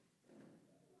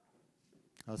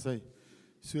Asai.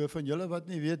 So van julle wat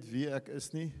nie weet wie ek is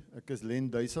nie, ek is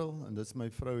Deyzel en dit is my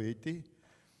vrou Hetty.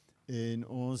 En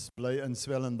ons bly in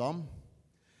Swellendam.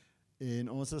 En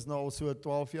ons is nou al so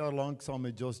 12 jaar lank saam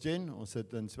met Jen. Ons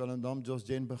het in Swellendam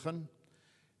Jen begin.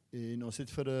 En ons het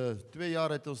vir 2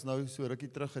 jaar het ons nou so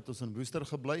rukkie terug het ons in Woester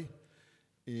gebly.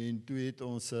 En toe het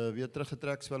ons weer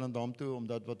teruggetrek Swellendam toe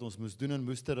omdat wat ons moes doen in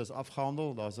Woester is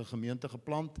afgehandel. Daar's 'n gemeente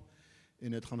geplant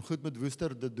en dit gaan goed met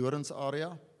Woester, die Dorings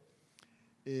area.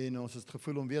 En ons het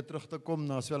gevoel om weer terug te kom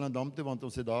na Swellendam toe, want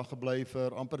ons het daar gebly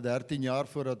vir amper 13 jaar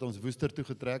voordat ons Woester toe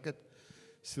getrek het.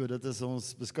 So dit is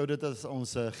ons, beskou dit as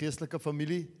ons geestelike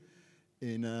familie.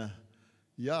 En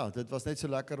ja, dit was net so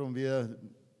lekker om weer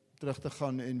terug te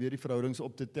gaan en weer die verhoudings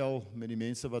op te tel met die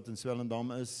mense wat in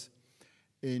Swellendam is.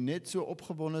 En net so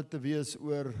opgewonde te wees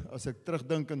oor, as ek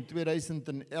terugdink in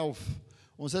 2011,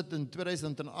 ons het in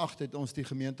 2008 het ons die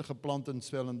gemeente geplant in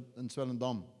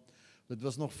Swellendam. Dit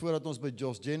was nog voordat ons by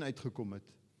Jen uitgekom het.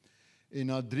 En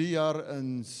na 3 jaar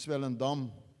in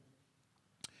Swellendam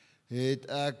het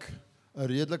ek 'n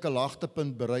redelike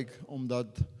laagtepunt bereik,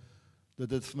 omdat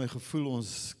dit het vir my gevoel,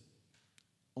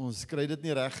 ons kry dit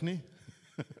nie reg nie.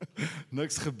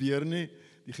 Niks gebeur nie,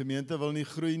 die gemeente wil nie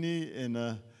groei nie,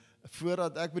 en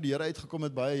voordat ek by die Here uitgekom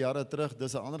het, baie jare terug,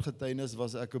 dis 'n ander getuienis,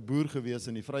 was ek 'n boer gewees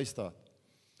in die Vrystaat.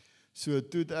 So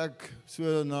toe het ek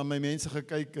so na my mense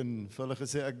gekyk en vir hulle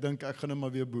gesê, ek dink ek gaan nou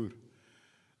maar weer boer.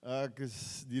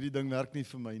 Hierdie ding werk nie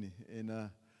vir my nie.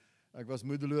 En ek was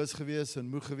moedeloos gewees en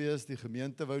moeg gewees, die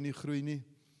gemeente wou nie groei nie.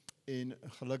 En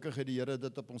gelukkig het die Here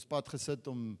dit op ons pad gesit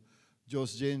om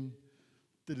Jen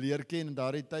te leer ken in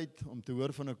daardie tyd, om te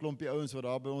hoor van 'n klompie ouens wat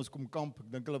daar by ons kom kamp.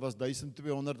 Ek dink hulle was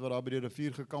 1200 wat daar by die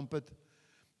rivier gekamp het.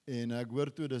 En ek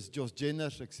hoor toe, dis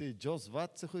Jenners. Ek sê,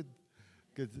 wat so goed?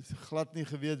 Ek het glad nie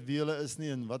geweet wie hulle is nie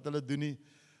en wat hulle doen nie.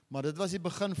 Maar dit was die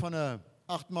begin van 'n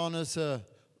 8 maande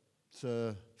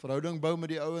se verhouding bou met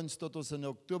die ouens, tot ons in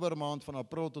Oktober maand, van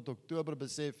April tot Oktober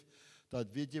besef,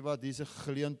 dat weet jy wat, hier is 'n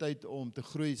geleentheid om te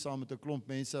groei saam met 'n klomp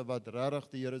mense wat regtig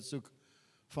die Here soek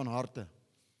van harte.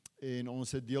 En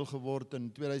ons het deel geword,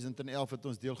 in 2011 het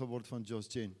ons deel geword van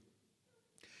Jen.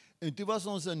 En toe was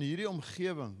ons in hierdie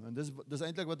omgewing, en dis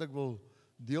eintlik wat ek wil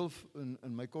deel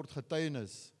in my kort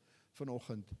getuienis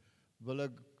vanoggend, wil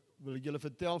ek julle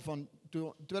vertel van,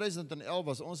 2011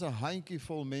 was ons 'n handjie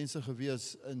vol mense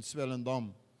gewees in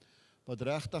Swellendam, wat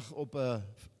regtig op 'n,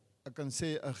 ek kan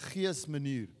sê, 'n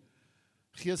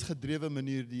geesgedrewe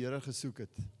manier die Here gesoek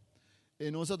het.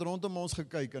 En ons het rondom ons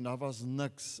gekyk, en daar was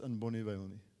niks in Bonnievale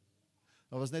nie.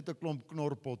 Daar was net 'n klomp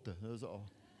knorpotte, dit is al.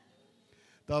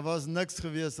 Daar was niks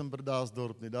gewees in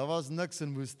Bredasdorp nie, daar was niks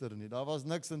in Woester nie, daar was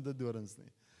niks in die Dorings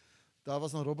nie. Daar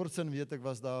was in Robertson, weet ek,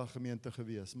 was daar gemeente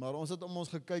gewees. Maar ons het om ons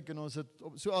gekyk en ons het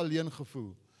so alleen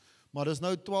gevoel. Maar dis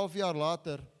nou 12 jaar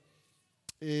later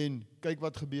en kyk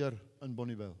wat gebeur in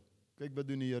Bonnievale. Kyk wat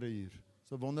doen die Here hier.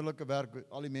 So wonderlike werk,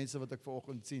 al die mense wat ek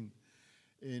vanoggend sien.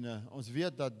 En ons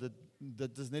weet dat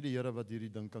dit is net die Here wat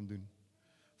hierdie ding kan doen.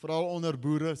 Veral onder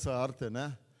boere se harte,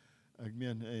 né? Ek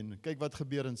meen, en kyk wat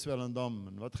gebeur in Swellendam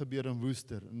en wat gebeur in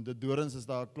Woester. In die Dorings is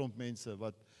daar 'n klomp mense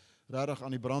wat regtig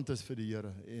aan die brand is vir die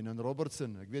Here. En in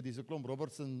Robertson, ek weet hier's 'n klomp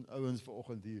Robertson ouens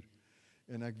vanoggend hier.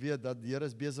 En ek weet dat die Here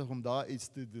is besig om daar iets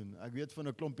te doen. Ek weet van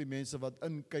 'n klompie mense wat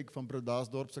inkyk van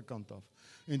Bredasdorp se kant af.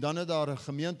 En dan het daar 'n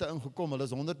gemeente ingekom. Hulle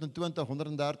is 120,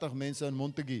 130 mense in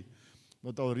Montague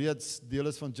wat al reeds deel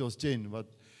is van Jen.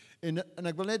 En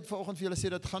ek wil net vanoggend vir julle sê,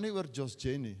 dit gaan nie oor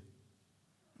Jen nie.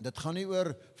 Dit gaan nie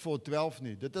oor 412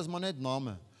 nie. Dit is maar net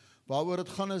name. Waaroor dit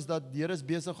gaan is dat die Here is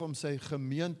besig om sy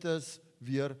gemeentes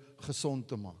weer gesond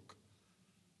te maak.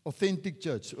 Authentic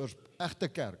church, egte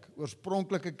kerk,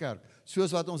 oorspronklike kerk,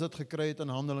 soos wat ons dit gekry het in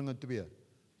Handelinge 2.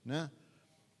 Né?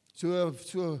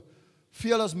 So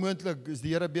veel as moontlik is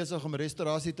die Here besig om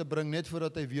restaurasie te bring, net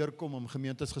voordat hy weer kom om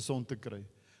gemeentes gesond te kry.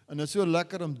 En dit is so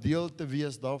lekker om deel te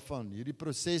wees daarvan, hierdie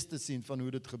proses te sien van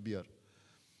hoe dit gebeur.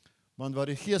 Want waar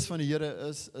die gees van die Here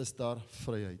is daar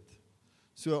vryheid.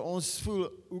 So ons voel,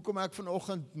 hoekom ek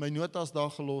vanoggend my notas daar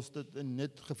gelos het en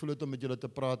net gevoel het om met julle te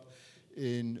praat,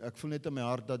 en ek voel net in my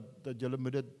hart dat julle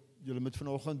moet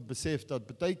vanoggend besef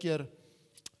dat baie keer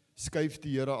skuif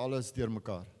die Here alles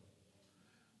deurmekaar.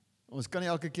 Ons kan nie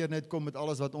elke keer net kom met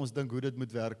alles wat ons dink hoe dit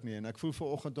moet werk nie, en ek voel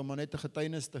vanoggend om maar net 'n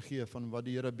getuienis te gee van wat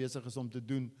die Here besig is om te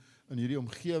doen in hierdie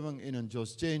omgewing en in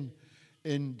Jen,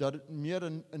 en dat meer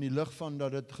in die lig van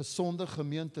dat dit gesonde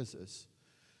gemeentes is.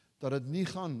 Dat dit nie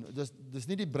gaan, dis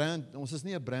nie die brand, ons is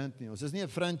nie 'n brand nie, ons is nie 'n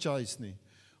franchise nie,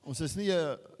 ons is nie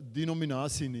 'n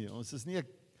denominasie nie, ons is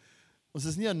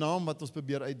nie 'n naam wat ons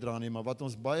probeer uitdra nie, maar wat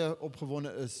ons baie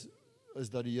opgewonde is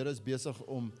dat die Here is besig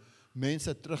om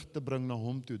mense terug te bring na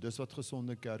hom toe. Dis wat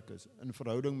gesonde kerk is, in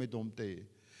verhouding met hom te hê.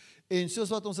 En soos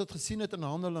wat ons het gesien het in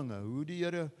Handelinge, hoe die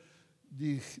Here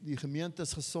die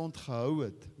gemeentes gesond gehou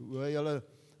het, hoe hy hulle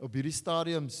op hierdie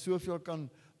stadium soveel kan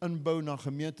inbou na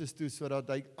gemeentes toe, sodat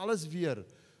hy alles weer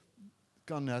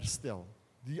kan herstel.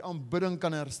 Die aanbidding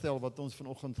kan herstel wat ons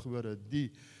vanoggend gehoor het.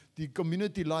 Die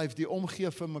community life, die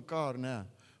omgee vir mekaar, né?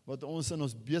 Wat ons in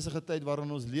ons besige tyd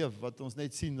waarin ons leef, wat ons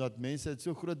net sien, dat mense het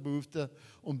so groot behoefte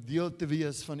om deel te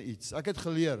wees van iets. Ek het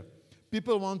geleer,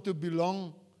 people want to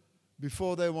belong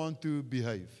before they want to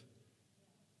behave.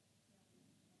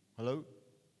 Hallo?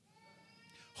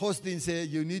 Godsdienst sê,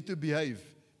 you need to behave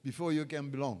before you can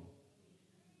belong.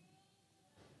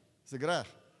 Is ek reg?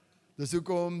 Dis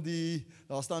hoekom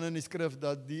daar staan in die skrif,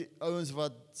 dat die ouens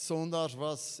wat sondaars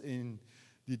was, en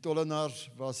die tollenaars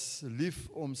was lief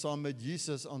om saam met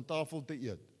Jesus aan tafel te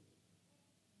eet.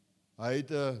 Hy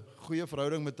het 'n goeie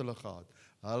verhouding met hulle gehad.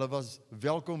 Hulle was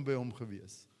welkom by hom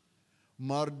gewees.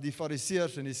 Maar die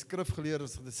fariseërs en die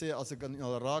skrifgeleerdes het gesê, as ek aan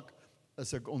hulle raak,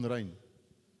 is ek onrein.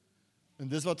 En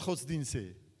dis wat godsdienst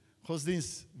sê.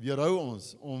 Godsdienst weerhou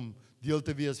ons om deel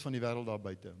te wees van die wêreld daar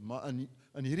buite. Maar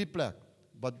in hierdie plek,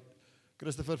 wat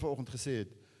Christopher vanoggend gesê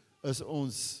het, is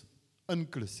ons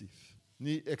inklusief,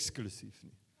 nie eksklusief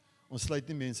nie. Ons sluit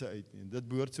nie mense uit nie, en dit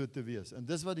behoort so te wees. En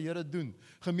dis wat die Here doen.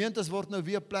 Gemeentes word nou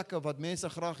weer plekke wat mense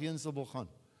graag heen sal wil gaan,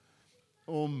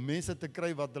 om mense te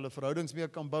kry wat hulle verhoudings mee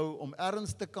kan bou, om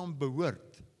ergens te kan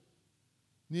behoort.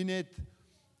 Nie net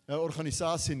 'n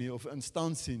organisasie nie, of 'n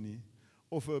instansie nie,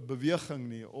 of 'n beweging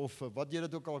nie, of wat jy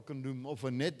dit ook al kan doen, of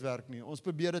 'n netwerk nie. Ons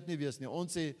probeer dit nie wees nie.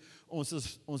 Ons sê,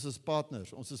 ons is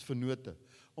partners, ons is vennote.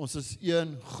 Ons is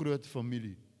een groot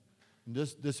familie. En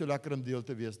dis so lekker om deel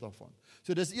te wees daarvan.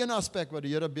 So dis een aspek wat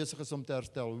die Here besig is om te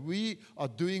herstel. We are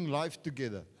doing life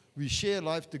together. We share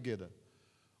life together.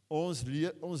 Ons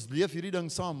leef hierdie ding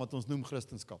saam wat ons noem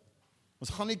Christendom. Ons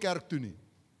gaan nie kerk toe nie.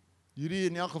 Hierdie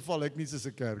in elk geval ek nie soos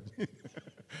 'n kerk nie.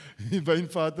 Die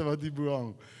wynvate wat hier bo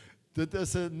hang. Dit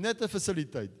is net 'n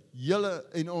fasiliteit. Julle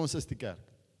en ons is die kerk.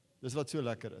 Dis wat so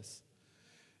lekker is.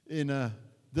 En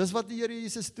dis wat die Here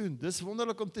Jesus doen. Dis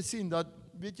wonderlik om te sien dat,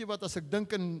 weet jy wat, as ek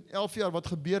dink in 11 jaar wat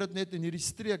gebeur het net in hierdie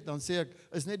streek, dan sê ek,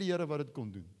 is net die Here wat dit kon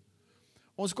doen.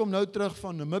 Ons kom nou terug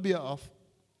van Namibië af,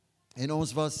 en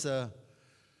ons was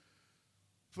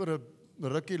vir 'n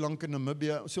rukkie lank in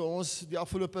Namibië. So ons, die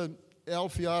afgelope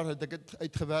 11 jaar het ek het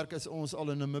uitgewerk, is ons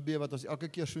al in Namibië, wat ons elke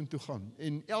keer soontoe gaan.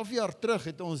 En 11 jaar terug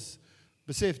het ons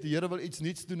besef, die Here wil iets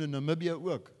nuuts doen in Namibië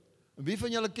ook. En wie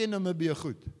van julle ken Namibië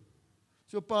goed?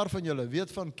 So 'n paar van julle weet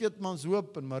van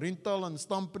Keetmanshoop en Mariental en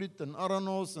Stampriet en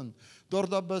Aranos en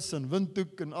Dordabus en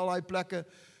Windhoek en al daai plekke,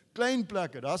 klein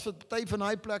plekke. Daar's vir party van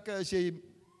daai plekke, as jy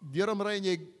deur hom ry en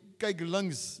jy kyk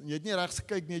links en jy het nie regs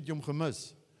gekyk nie, het jy hom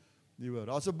gemis. Nie hoor.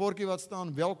 Daar's 'n bordjie wat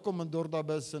staan, welkom in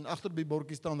Dordabus, en agter die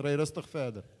bordjie staan, ry rustig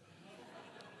verder.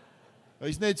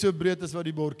 Hy's net so breed as wat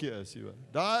die bordjie is, jy hoor.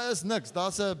 Daar is niks.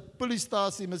 Daar's 'n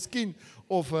polisiestasie miskien,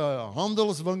 of 'n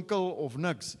handelswinkel of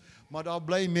niks. Maar daar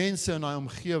bly mense in daai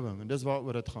omgewing, en dis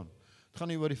waaroor dit gaan. Dit gaan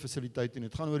nie oor die fasiliteite nie,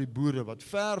 dit gaan oor die boere wat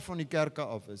ver van die kerke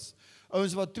af is.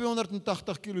 Ouens wat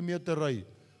 280 km ry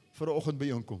vir 'n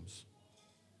oggendbyeenkoms.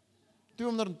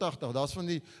 280, daar's van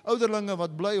die ouderlinge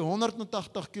wat bly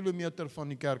 180 km van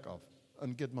die kerk af,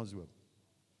 in Keetmanshoop.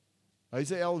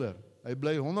 Hy's 'n elder, hy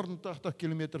bly 180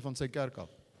 km van sy kerk af.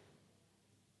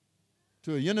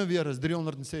 So, heen en weer is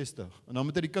 360, en dan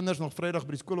moet hy die kinders nog Vrydag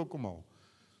by die skool kom haal,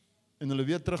 en hulle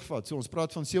weer terugvat. So ons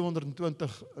praat van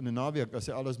 720 in 'n naweek, as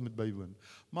hy alles moet bywoon.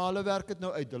 Maar hulle werk dit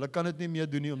nou uit, hulle kan dit nie meer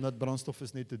doen nie, omdat brandstof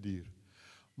is net te duur.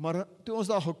 Maar toe ons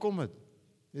daar gekom het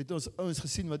ons ouens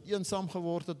gesien wat eensaam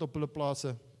geword het op hulle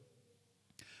plase,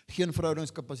 geen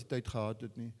verhoudingskapasiteit gehad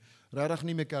het nie, regtig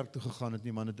nie meer kerk toe gegaan het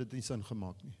nie, want dit het nie sin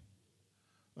gemaak nie.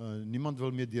 Niemand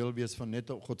wil meer deel wees van net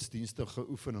 'n godsdienstige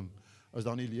oefening, as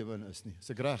daar nie lewe in is nie. Is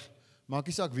ek reg? Maak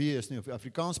nie saak wie jy is nie, of jy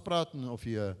Afrikaans praat, en of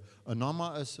jy 'n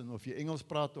Nama is, en of jy Engels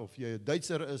praat, of jy 'n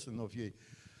Duitser is, en of jy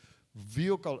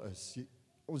wie ook al is.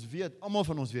 Ons weet, almal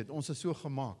van ons weet, ons is so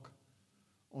gemaak.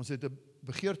 Ons het 'n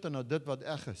begeerte na dit wat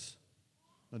eg is,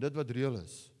 na dit wat reël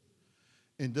is.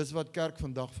 En dis wat kerk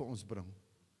vandag vir ons bring.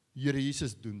 Here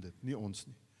Jesus doen dit, nie ons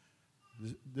nie.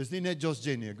 Dis nie net Jos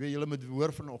Jenny, ek weet julle moet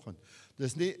hoor vanoggend.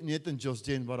 Dis nie net in Jos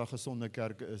Jenny waar daar gesonde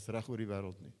kerke is reg oor die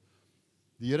wêreld nie.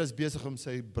 Die Here is besig om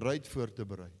sy bruid voor te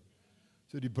berei.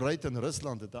 So die bruid in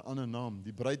Rusland het 'n ander naam,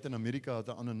 die bruid in Amerika het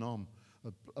 'n ander naam,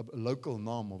 'n local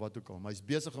naam of wat ook al, maar hy's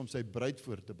besig om sy bruid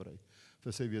voor te berei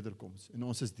vir sy wederkoms, en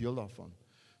ons is deel daarvan.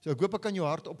 So ek hoop ek kan jou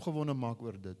hart opgewonde maak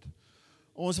oor dit.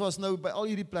 Ons was nou by al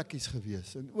hierdie plekkies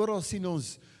gewees, en oral sien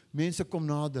ons mense kom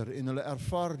nader, en hulle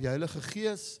ervaar die Heilige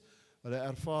Gees, hulle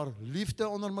ervaar liefde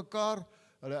onder mekaar,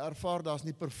 Hulle ervaar, daar's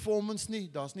nie performance nie,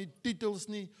 daar's nie titels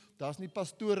nie, daar's nie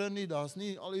pastore nie, daar's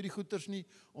nie al hierdie goeters nie.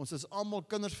 Ons is almal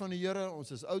kinders van die Here,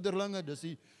 ons is ouderlinge, dis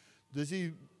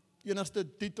die enigste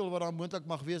titel wat daar moontlik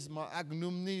mag wees, maar ek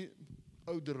noem nie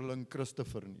ouderling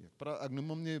Christopher nie. Ek noem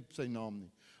hom nie op sy naam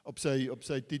nie, op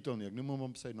sy titel nie, ek noem hom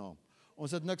op sy naam.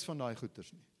 Ons het niks van daai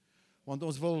goeters nie. Want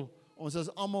ons is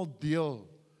almal deel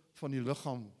van die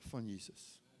liggaam van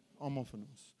Jesus. Almal van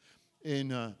ons.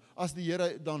 En as die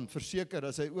Here dan verseker,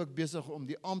 is hy ook besig om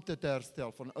die ampte te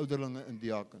herstel van ouderlinge en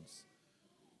diakens.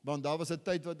 Want daar was 'n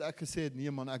tyd wat ek gesê het,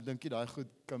 nee man, ek dink nie daai goed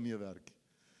kan meewerk.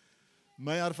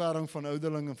 My ervaring van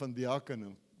ouderlinge en van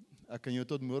diaken, ek kan jou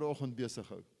tot môreoggend besig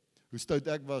hou. Hoe stout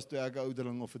ek was toe ek 'n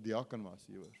ouderling of 'n diaken was,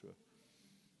 jy hoor so.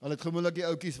 Hulle het gewoonlik die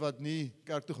ouetjies wat nie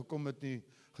kerk toe gekom het nie,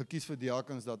 gekies vir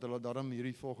diakens, dat hulle daarom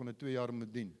hierdie volgende 2 jaar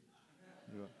moet dien.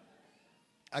 Ja.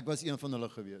 Ek was een van hulle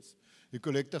gewees. Die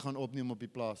kollekte gaan opneem op die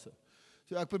plase.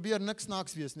 So ek probeer niks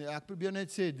snaaks wees nie. Ek probeer net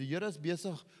sê, die Here is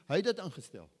besig, hy het dit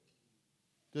ingestel.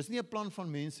 Dis nie 'n plan van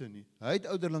mense nie. Hy het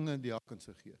ouderlinge en diakens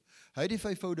gegee. Hy het die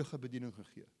 5voudige bediening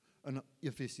gegee in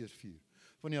Efesiërs 4.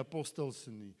 Van die apostels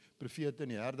en die profete en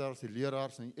die herders, die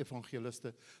leraars en die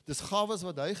evangeliste. Dis gawes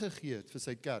wat hy gegee het vir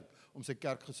sy kerk, om sy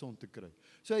kerk gesond te kry.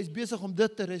 So hy is besig om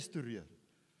dit te restoreer,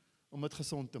 om dit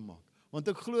gesond te maak. Want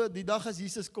ek glo, die dag as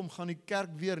Jesus kom, gaan die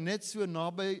kerk weer net so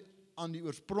naby aan die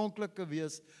oorspronklike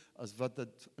wees, as wat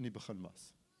dit in die begin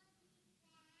was.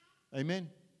 Amen.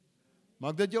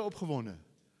 Maak dit jou opgewonde.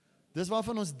 Dis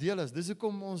waarvan ons deel is. Dis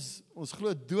hoekom ons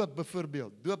glo doop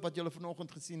byvoorbeeld. Doop wat julle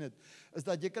vanoggend gesien het, is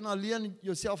dat jy kan alleen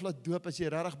jouself laat doop as jy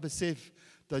regtig besef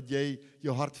dat jy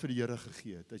jou hart vir die Here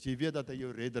gegee het. As jy weet dat hy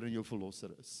jou redder en jou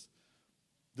verlosser is.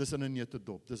 Dis in 'n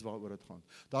neutedop, dis waaroor dit gaan.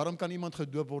 Daarom kan iemand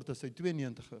gedoop word as hy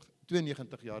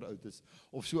 92 jaar oud is,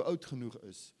 of so oud genoeg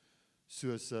is,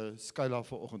 soos Skyla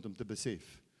vanoggend om te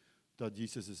besef, dat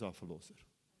Jesus is haar verlosser.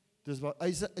 Dis wat, hy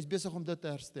is besig om dit te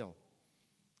herstel.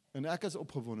 En ek is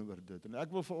opgewonde oor dit. En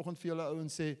ek wil vanoggend vir julle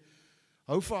ouens sê,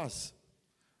 hou vas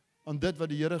aan dit wat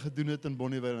die Here gedoen het in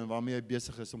Bonnievale en waarmee hy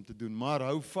besig is om te doen. Maar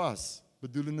hou vas,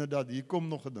 bedoelende dat hier kom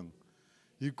nog 'n ding.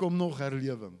 Hier kom nog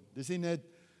herlewing. Dis nie net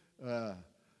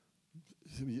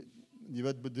jy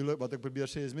weet bedoel wat ek probeer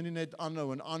sê is nie net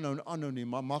aanhou nie,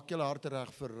 maar maak julle harte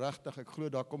reg vir regtig. Ek glo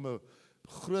daar kom 'n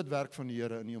groot werk van die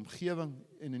Here in die omgewing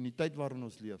en in die tyd waarin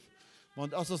ons leef.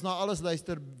 Want as ons na alles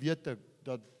luister, weet ek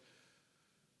dat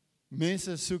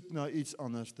mense soek na iets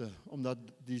anderste, omdat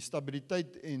die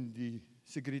stabiliteit en die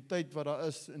sekuriteit wat daar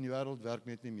is in die wêreld werk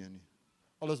net nie meer nie.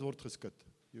 Alles word geskit.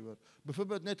 Jy hoor.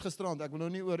 Byvoorbeeld net gisterand, ek wil nou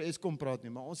nie oor Eskom praat nie,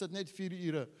 maar ons het net 4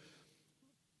 ure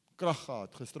krag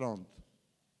gehad gisterand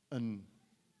in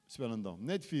Swellendam.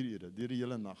 Net 4 ure, deur die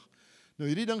hele nag. Nou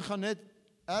hierdie ding gaan net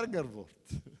erger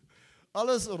word.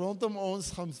 Alles rondom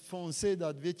ons gaan vir ons sê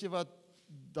dat, weet jy wat,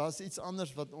 daar's iets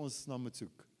anders wat ons na moet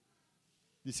soek.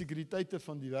 Die sekuriteite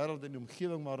van die wêreld en die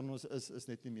omgewing waarin ons is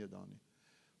net nie meer daar nie.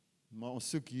 Maar ons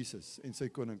soek Jesus en sy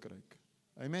koninkryk.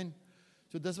 Amen.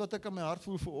 So dis wat ek in my hart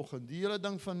voel vanoggend. Die hele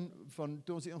ding van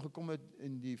toe ons hier ingekom het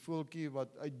en die voeltjie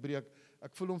wat uitbreek,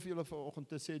 ek voel om vir julle vanoggend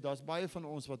te sê, daar's baie van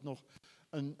ons wat nog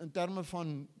in terme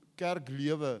van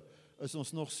kerklewe is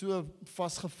ons nog so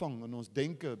vasgevang in ons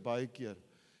denke baie keer.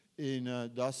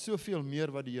 En daar's soveel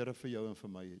meer wat die Here vir jou en vir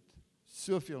my het.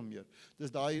 Soveel meer.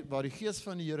 Dis daai waar die gees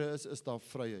van die Here is daar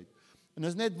vryheid. En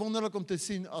is net wonderlik om te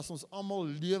sien as ons almal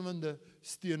lewende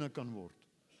stene kan word.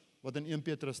 Wat in 1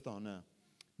 Petrus staan, hè.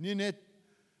 Nie net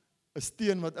 'n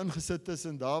steen wat ingesit is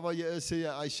en daar waar jy is sê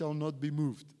jy I shall not be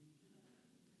moved.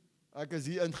 Ek is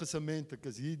hier ingesement, ek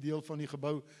is hier deel van die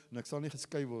gebou en ek sal nie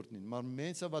geskei word nie. Maar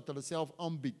mense wat hulle self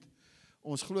aanbied.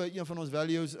 Ons glo een van ons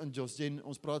values in Josjen,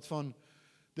 ons praat van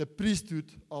the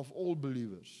priesthood of all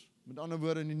believers. Met ander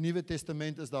woorde, in die Nuwe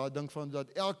Testament is daar 'n ding van dat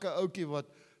elke ouetjie wat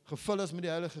gevul is met die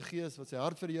Heilige Gees, wat sy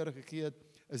hart vir die Here gegee het,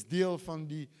 is deel van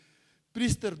die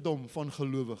priesterdom van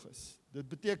gelowiges. Dit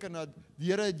beteken dat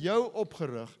die Here het jou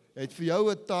opgerig, het vir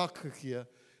jou 'n taak gegee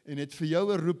en het vir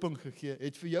jou 'n roeping gegee,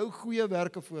 het vir jou goeie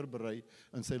werke voorberei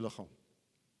in sy liggaam.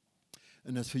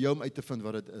 En dit is vir jou om uit te vind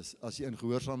wat dit is, as jy in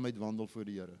gehoorsaamheid wandel voor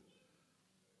die Here.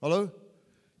 Hallo?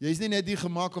 Jy is nie net hier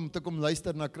gemaak om te kom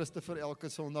luister na Christopher elke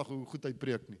Sondag hoe goed hy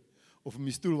preek nie, of om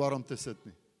die stoel warm te sit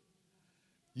nie.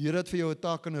 Die Here het vir jou 'n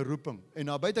taak en 'n roeping, en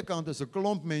aan buitekant is 'n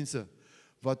klomp mense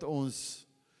wat ons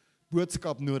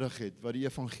boodskap nodig het, wat die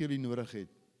evangelie nodig het.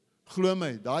 Glo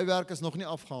my, daai werk is nog nie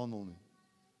afgehandel nie.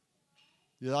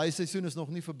 Daai seisoen is nog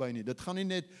nie verby nie. Dit gaan nie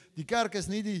net, die kerk is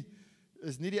nie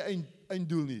die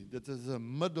einddoel nie. Dit is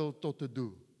 'n middel tot 'n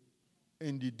doel.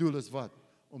 En die doel is wat?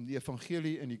 Om die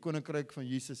evangelie en die koninkryk van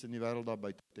Jesus in die wêreld daar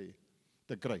buite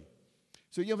te kry.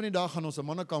 So een van die dae gaan ons 'n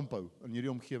mannekamp hou in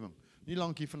hierdie omgewing. nie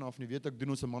lank hier vanaf nie, weet ek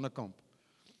doen ons 'n mannekamp.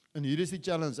 En hier is die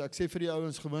challenge, ek sê vir die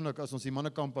ouens gewoonlik as ons die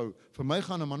mannekamp hou, vir my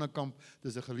gaan 'n mannekamp,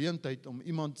 dis 'n geleentheid om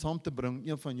iemand saam te bring,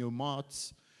 een van jou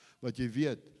maats, wat jy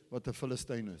weet, wat 'n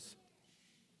Filistyn is.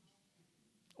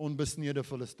 Onbesnede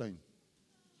Filistyn.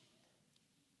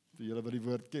 Vir julle wat die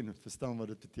woord ken, verstaan wat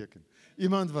dit beteken.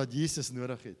 Iemand wat Jesus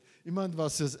nodig het. Iemand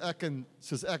wat soos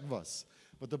ek was,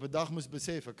 wat op 'n dag moes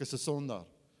besef, ek is 'n sondaar.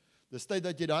 Dis tyd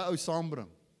dat jy daai ou saambring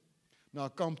na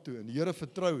 'n kamp toe en die Here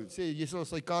vertrou, sê jy sal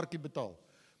sy kaartjie betaal.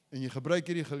 En jy gebruik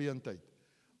hierdie geleentheid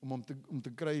om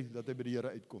te kry dat hy by die Here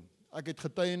uitkom. Ek het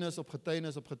getuienis op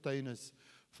getuienis op getuienis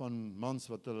van mans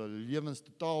wat hulle lewens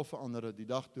totaal verander het die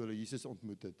dag toe hulle Jesus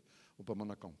ontmoet het op 'n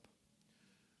mannekamp.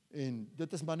 En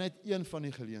dit is maar net een van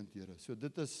die geleenthede. So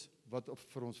dit is wat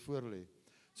vir ons voorlê.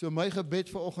 So my gebed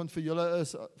vanoggend vir julle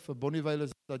is, vir Bonnievale,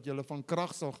 is dat julle van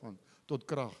krag sal gaan tot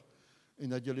krag. En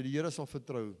dat julle die Here sal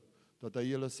vertrou, dat hy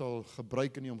julle sal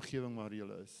gebruik in die omgewing waar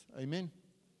julle is. Amen.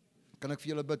 Kan ek vir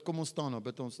julle bid? Kom ons staan nou,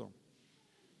 bid ons saam.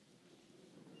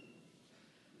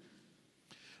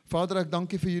 Vader, ek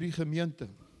dank U vir hierdie gemeente.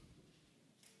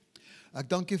 Ek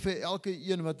dank U vir elke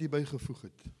een wat hierby gevoeg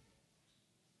het.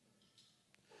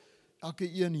 Elke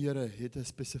een, Here, het 'n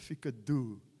spesifieke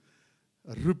doel,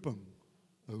 'n roeping,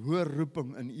 'n hoë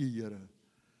roeping in U, Here.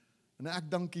 En ek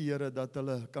dank U, Here, dat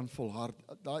hulle kan volhard.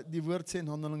 Die woord sê in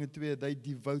Handelinge 2, they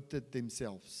devoted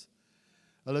themselves.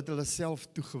 Hulle het hulle self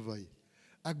toegewy.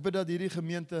 Ek bid dat hierdie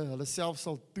gemeente hulle self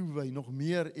sal toewy, nog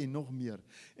meer en nog meer.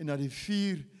 En dat die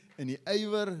vuur en die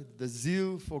ywer, the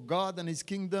zeal for God and His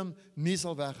kingdom, nie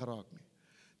sal weggeraak nie.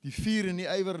 Die vuur en die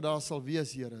ywer daar sal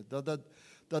wees, Here. Dat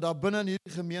daar binne in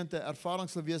hierdie gemeente ervaring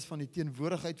sal wees van die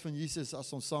teenwoordigheid van Jesus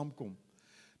as ons saamkom.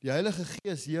 Die Heilige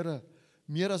Gees, Here,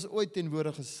 meer as ooit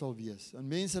teenwoordig sal wees. En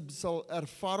mense sal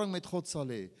ervaring met God sal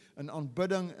hê, in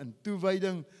aanbidding, in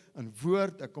toewyding, in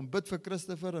woord. Ek kom bid vir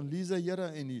Christopher en Lisa,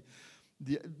 Here, en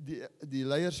die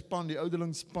leierspan, die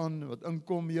ouderlingsspan wat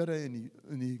inkom, Here,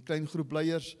 en die klein groep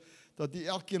leiers, dat die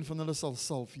elkeen van hulle sal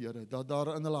salf, Here, dat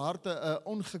daar in hulle harte 'n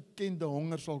ongekende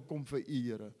honger sal kom vir U,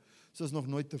 Here, soos nog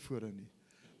nooit tevore nie.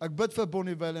 Ek bid vir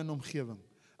Bonnievale en omgewing.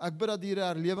 Ek bid dat hier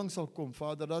 'n herlewing sal kom,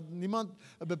 Vader, dat niemand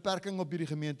 'n beperking op hierdie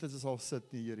gemeente sal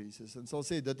sit nie, Here Jesus, en sal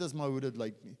sê, dit is maar hoe dit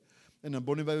lyk nie. En in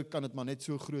Bonnievale kan dit maar net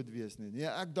so groot wees nie. Nee,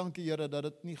 ek dank U, Here, dat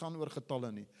dit nie gaan oor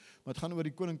getalle nie, maar dit gaan oor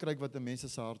die koninkryk wat in mense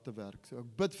se harte werk. So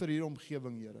ek bid vir hierdie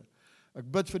omgewing, Here. Ek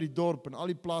bid vir die dorp en al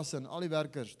die plase en al die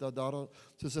werkers, dat daar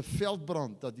soos 'n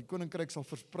veldbrand, dat die koninkryk sal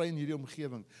versprei in hierdie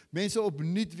omgewing. Mense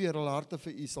opnuut weer hulle harte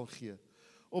vir U sal gee.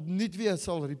 Opnuut weer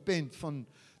sal repent van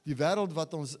die wêreld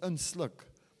wat ons insluk.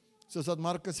 Soos wat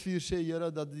Markus 4 sê,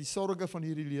 Here, dat die sorge van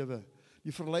hierdie lewe,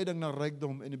 die verleiding na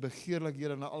rykdom en die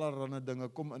begeerlikhede na allerlei dinge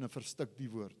kom in 'n verstik die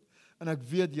woord. En ek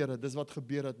weet, Here, dis wat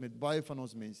gebeur het met baie van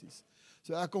ons mensies.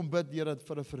 So ek kom bid, Here,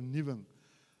 vir 'n vernuwing.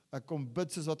 Ek kom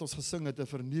bid soos wat ons gesing het, 'n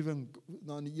vernuwing.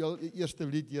 Na die eerste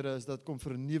lied, Here, is dat kom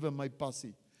vernuwe my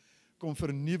passie. Kom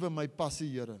vernuwe my passie,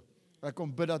 Here. Ek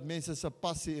kom bid dat mense se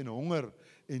passie en honger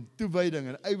en toewyding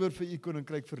en ywer vir U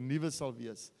koninkryk vernuwe sal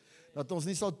wees. Dat ons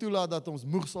nie sal toelaat dat ons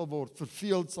moeg sal word,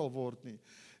 verveeld sal word nie.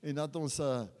 En dat ons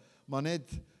maar net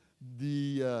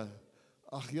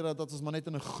Here, dat ons maar net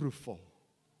in 'n groef val.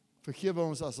 Vergewe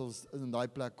ons as ons in daai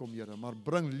plek kom, Here, maar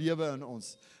bring lewe in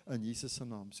ons in Jesus se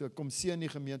naam. So ek kom seën die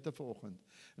gemeente vanoggend.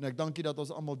 En ek dank U dat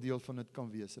ons almal deel van dit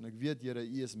kan wees. En ek weet, Here,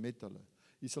 U is met hulle.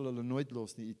 U sal hulle nooit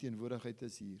los nie. U teenwoordigheid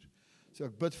is hier. So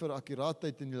ek bid vir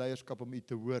akkuraatheid in die leierskap om U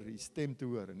te hoor, U stem te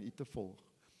hoor en U te volg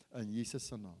in Jesus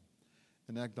se naam.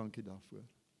 En ek dank U daarvoor.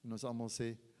 En ons almal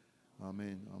sê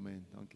amen, amen. Dankie.